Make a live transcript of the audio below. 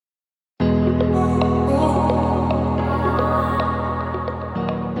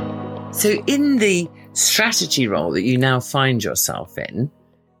So in the strategy role that you now find yourself in, can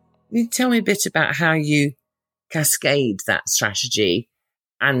you tell me a bit about how you cascade that strategy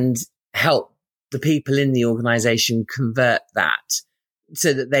and help the people in the organisation convert that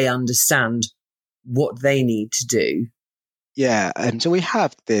so that they understand what they need to do? Yeah, so we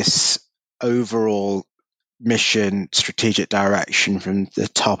have this overall mission, strategic direction from the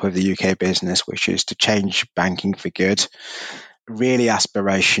top of the UK business, which is to change banking for good. Really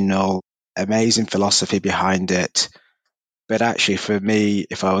aspirational, amazing philosophy behind it. But actually, for me,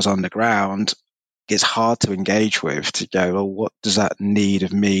 if I was on the ground, it's hard to engage with, to go, well, what does that need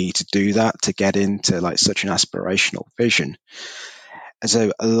of me to do that, to get into like such an aspirational vision? And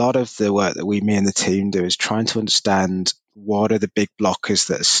so a lot of the work that me and the team do is trying to understand what are the big blockers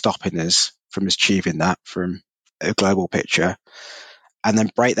that are stopping us from achieving that from a global picture, and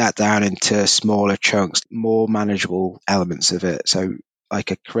then break that down into smaller chunks, more manageable elements of it. So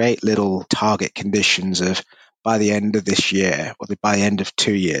like create little target conditions of, by the end of this year or by the end of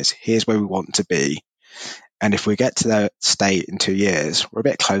 2 years, here's where we want to be. And if we get to that state in 2 years, we're a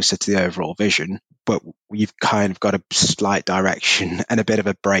bit closer to the overall vision, but we've kind of got a slight direction and a bit of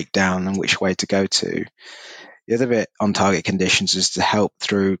a breakdown on which way to go to. The other bit on target conditions is to help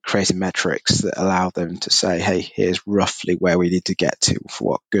through creating metrics that allow them to say, hey, here's roughly where we need to get to for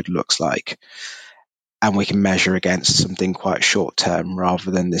what good looks like. And we can measure against something quite short term rather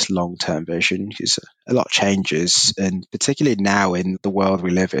than this long term vision, because a lot changes. And particularly now in the world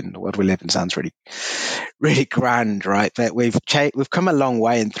we live in, sounds really, really grand, right? But we've come a long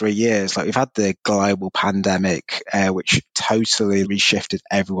way in 3 years. Like we've had the global pandemic, which totally reshifted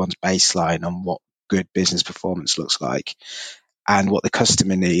everyone's baseline on what good business performance looks like and what the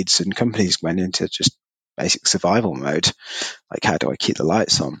customer needs. And companies went into just basic survival mode. Like, how do I keep the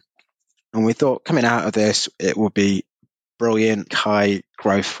lights on? And we thought coming out of this, it would be brilliant, high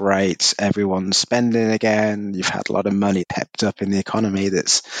growth rates, everyone's spending again. You've had a lot of money pepped up in the economy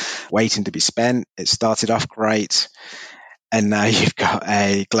that's waiting to be spent. It started off great. And now you've got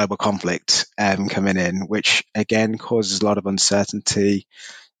a global conflict coming in, which again causes a lot of uncertainty.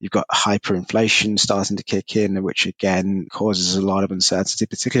 You've got hyperinflation starting to kick in, which again causes a lot of uncertainty,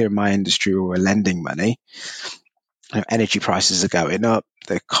 particularly in my industry where we're lending money. Energy prices are going up,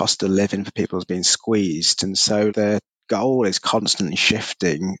 the cost of living for people is being squeezed, and so the goal is constantly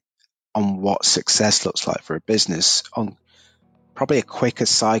shifting on what success looks like for a business on probably a quicker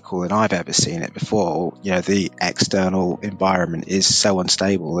cycle than I've ever seen it before. The external environment is so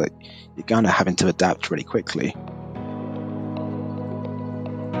unstable that you're kind of having to adapt really quickly.